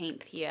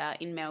 19th here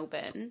in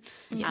Melbourne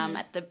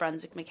at the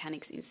Brunswick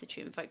Mechanics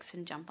Institute, and folks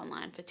can jump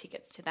online for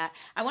tickets to that.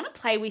 I want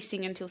to play We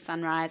Sing Until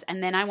Sunrise,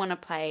 and then I want to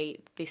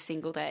play this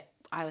single that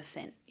I was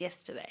sent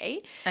yesterday.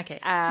 Okay.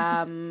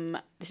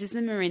 This is the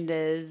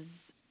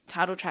Merindas'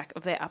 title track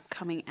of their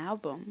upcoming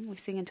album, We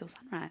Sing Until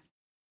Sunrise.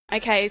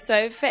 Okay,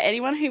 so for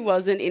anyone who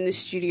wasn't in the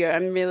studio,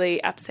 I'm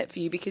really upset for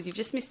you because you've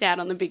just missed out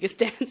on the biggest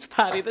dance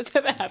party that's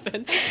ever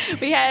happened.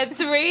 We had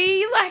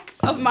 3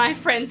 of my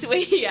friends were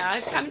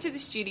here, come to the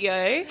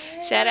studio.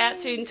 Shout out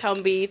to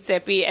Ntombi,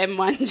 Tsepi, and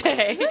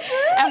 1J.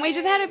 And we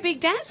just had a big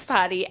dance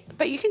party.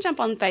 But you can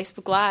jump on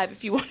Facebook Live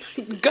if you want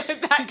to go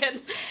back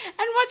and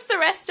watch the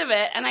rest of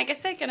it. And I guess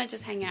they're going to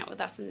just hang out with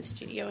us in the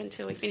studio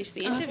until we finish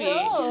the interview,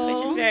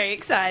 which is very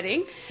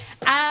exciting.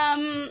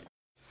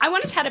 I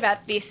want to chat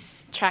about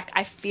this track,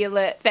 I Feel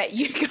It, that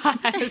you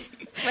guys...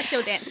 We're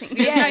still dancing.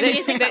 There's no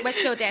music, but we're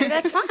still dancing.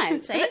 That's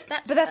fine. See?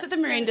 But that's what the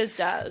Merindas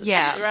does.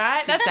 Yeah.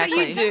 Right? That's exactly.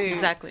 what you do.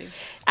 Exactly.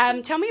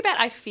 Tell me about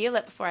I Feel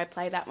It before I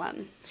play that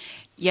one.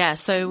 Yeah,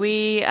 so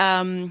we're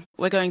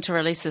going to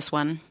release this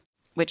one,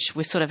 which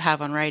we sort of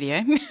have on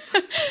radio.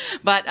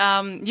 But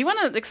you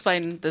want to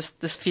explain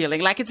this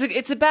feeling? Like,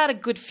 it's about a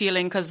good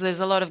feeling because there's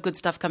a lot of good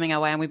stuff coming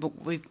our way, and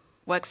we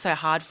worked so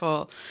hard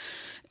for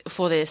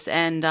this,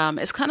 and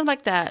it's kind of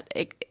like that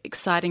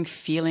exciting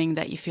feeling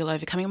that you feel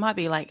overcoming. It might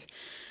be like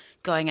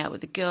going out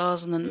with the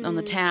girls on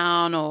the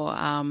town, or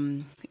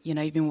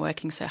you've been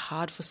working so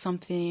hard for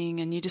something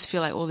and you just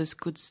feel like all this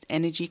good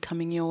energy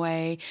coming your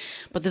way.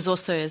 But there's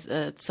also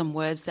some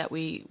words that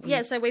we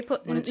so we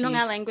put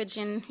Noongar language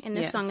in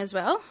this song as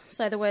well.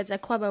 So the words are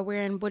Kwaba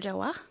Wirin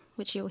Bujawa,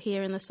 which you'll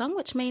hear in the song,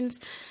 which means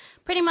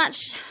pretty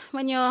much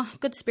when your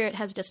good spirit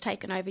has just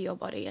taken over your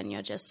body and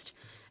you're just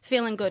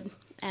feeling good.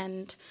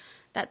 And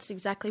that's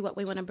exactly what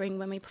we want to bring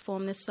when we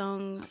perform this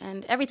song.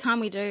 And every time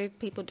we do,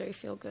 people do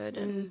feel good.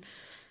 And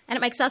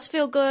it makes us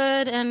feel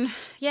good. And,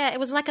 yeah, it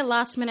was like a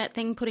last-minute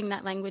thing putting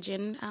that language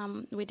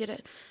in. We did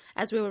it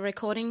as we were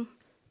recording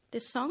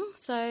this song.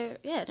 So,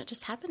 yeah, it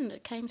just happened.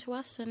 It came to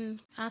us,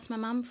 and asked my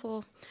mum for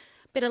a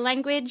bit of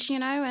language,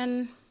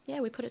 and, yeah,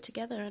 we put it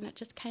together, and it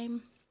just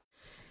came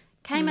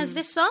as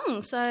this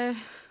song. So,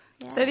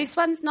 yeah. So this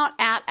one's not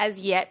out as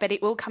yet, but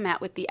it will come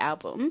out with the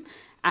album.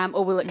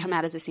 Or will it come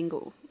out as a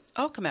single?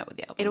 I'll come out with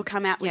the album. It'll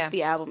come out with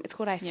the album. It's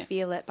called I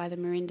Feel It by the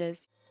Merindas.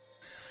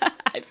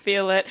 I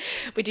Feel It.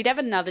 We did have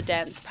another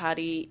dance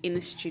party in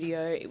the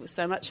studio. It was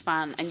so much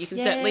fun. And you can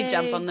certainly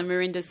jump on the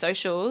Merindas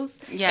socials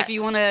if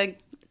you want to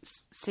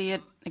see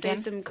it again.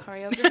 See some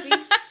choreography.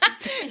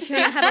 If you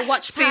want to have a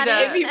watch party.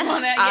 If you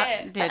want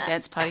to,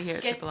 dance party here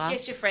at Triple R.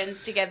 Get your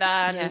friends together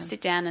and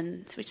sit down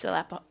and switch the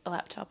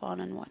laptop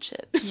on and watch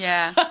it.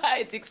 Yeah.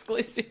 It's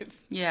exclusive.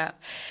 Yeah.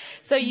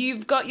 So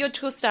you've got your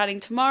tour starting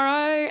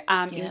tomorrow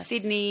in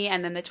Sydney,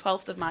 and then the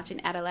 12th of March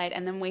in Adelaide,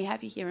 and then we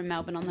have you here in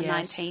Melbourne on the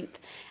 19th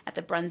at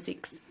the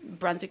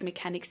Brunswick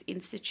Mechanics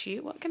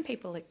Institute. What can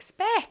people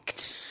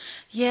expect?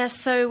 Yeah,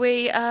 so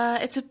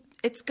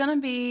it's going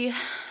to be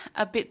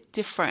a bit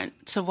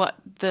different to what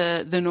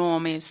the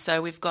norm is.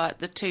 So we've got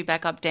the 2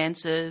 backup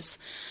dancers,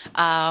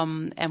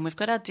 and we've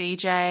got our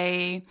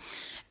DJ.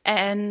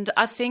 And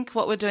I think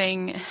what we're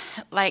doing,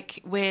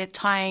 like, we're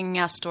tying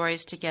our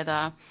stories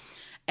together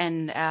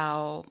and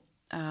our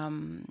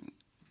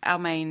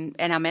main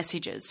and our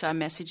messages. So our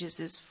messages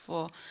is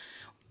for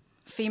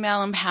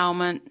female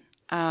empowerment,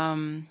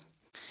 and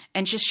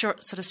just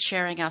sort of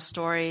sharing our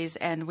stories.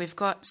 And we've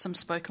got some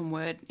spoken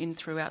word in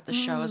throughout the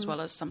show, as well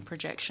as some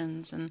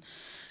projections. And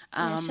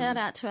shout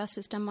out to our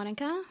sister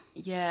Monica.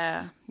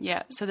 Yeah.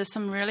 So there's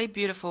some really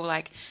beautiful,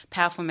 like,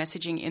 powerful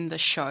messaging in the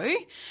show.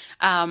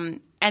 And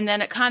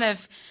then it kind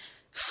of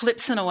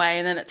flips in a way,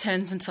 and then it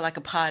turns into like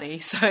a party.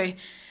 So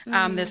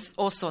there's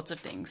all sorts of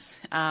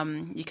things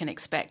you can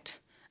expect,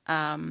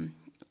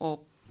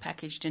 all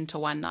packaged into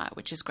one night,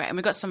 which is great. And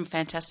we've got some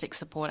fantastic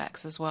support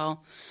acts as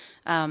well.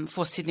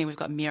 For Sydney, we've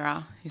got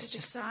Mira, who's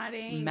just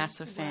a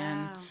massive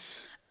fan. Wow.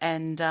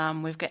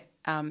 And we've got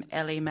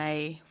Ellie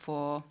May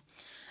for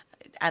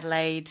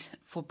Adelaide.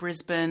 For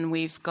Brisbane,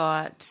 we've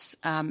got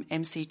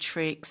MC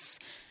Tricks,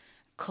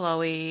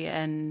 Chloe,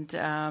 and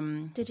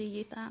Digi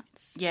Youth Arts.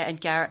 Yeah,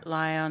 and Garrett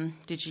Lyon,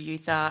 Digi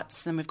Youth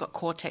Arts. Then we've got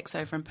Cortex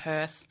over in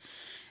Perth,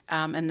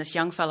 and this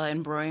young fella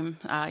in Broome,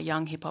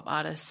 young hip hop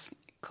artist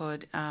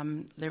called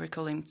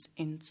Lyrical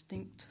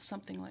Instinct,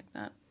 something like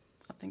that.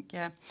 I think,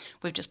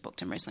 we've just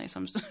booked him recently.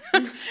 So I'm just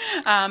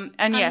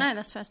and no,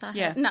 that's first I heard.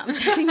 Yeah. No, I'm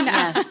joking.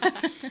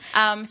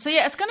 No. So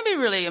it's going to be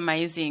really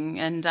amazing,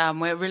 and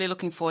we're really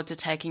looking forward to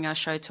taking our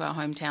show to our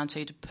hometown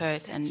too, to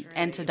Perth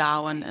and to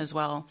Darwin as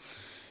well.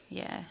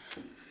 Yeah.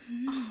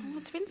 Oh,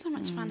 it's been so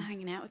much fun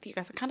hanging out with you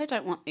guys. I kind of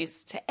don't want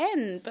this to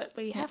end, but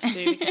we have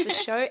to because the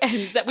show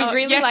ends. That we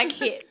really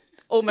hit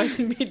almost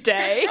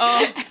midday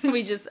and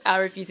we just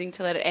are refusing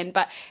to let it end.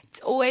 But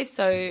it's always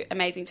so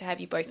amazing to have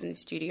you both in the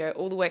studio,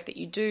 all the work that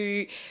you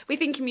do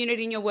within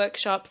community in your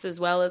workshops, as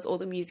well as all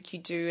the music you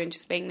do, and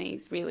just being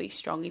these really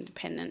strong,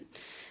 independent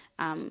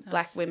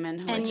Black women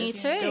who and are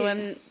just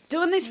too.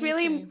 doing this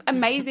really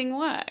amazing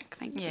work.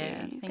 Thank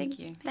you. Thank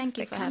you. Thank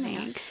you for having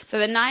us. So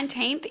the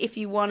 19th, if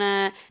you want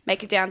to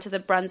make it down to the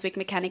Brunswick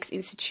Mechanics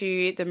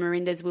Institute, the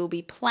Merindas will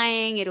be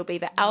playing. It'll be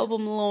the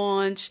album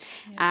launch.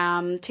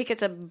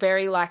 Tickets are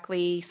very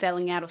likely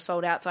selling out or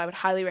sold out, so I would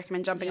highly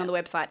recommend jumping on the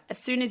website as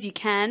soon as you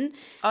can.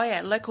 Oh,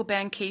 yeah, local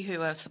band Kihu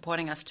are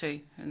supporting us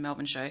too in the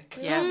Melbourne show.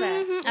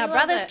 Yes. Our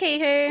brothers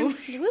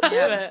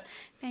Kihu.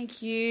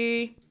 Thank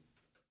you.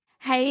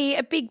 Hey,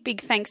 a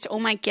big thanks to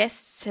all my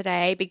guests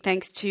today. Big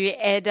thanks to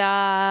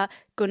Eda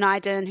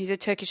Günaydin, who's a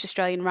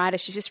Turkish-Australian writer.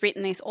 She's just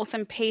written this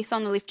awesome piece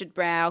on the lifted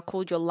brow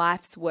called Your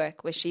Life's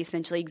Work, where she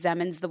essentially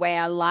examines the way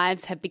our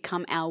lives have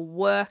become our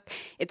work.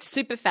 It's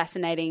super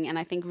fascinating and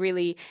I think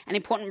really an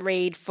important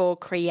read for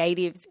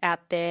creatives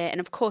out there. And,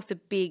 of course, a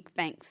big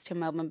thanks to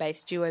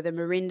Melbourne-based duo The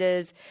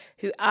Merindas,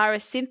 who are a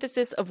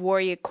synthesis of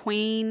Warrior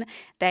Queen.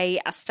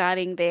 They are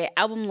starting their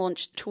album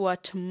launch tour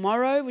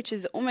tomorrow, which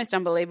is almost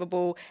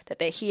unbelievable that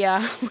they're here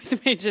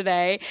with me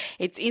today.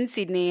 It's in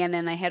Sydney, and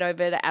then they head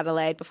over to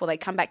Adelaide before they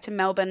come back to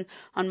Melbourne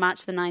on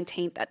March the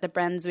 19th at the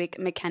Brunswick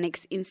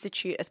Mechanics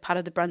Institute as part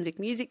of the Brunswick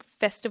Music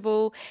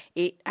Festival.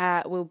 It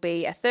will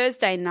be a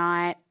Thursday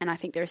night, and I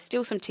think there are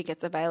still some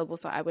tickets available,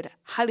 so I would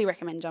highly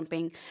recommend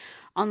jumping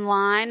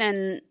online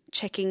and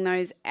checking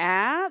those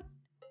out.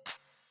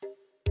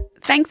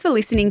 Thanks for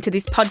listening to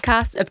this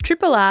podcast of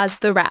Triple R's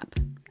The Wrap,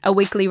 a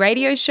weekly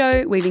radio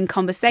show weaving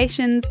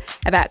conversations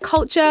about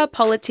culture,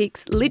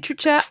 politics,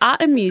 literature,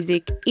 art and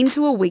music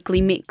into a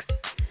weekly mix.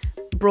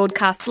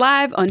 Broadcast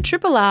live on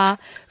Triple R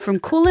from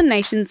Kulin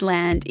Nations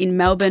land in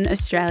Melbourne,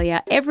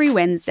 Australia every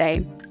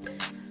Wednesday.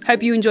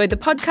 Hope you enjoyed the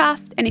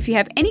podcast, and if you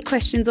have any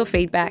questions or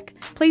feedback,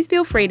 please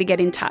feel free to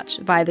get in touch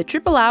via the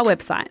Triple R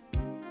website.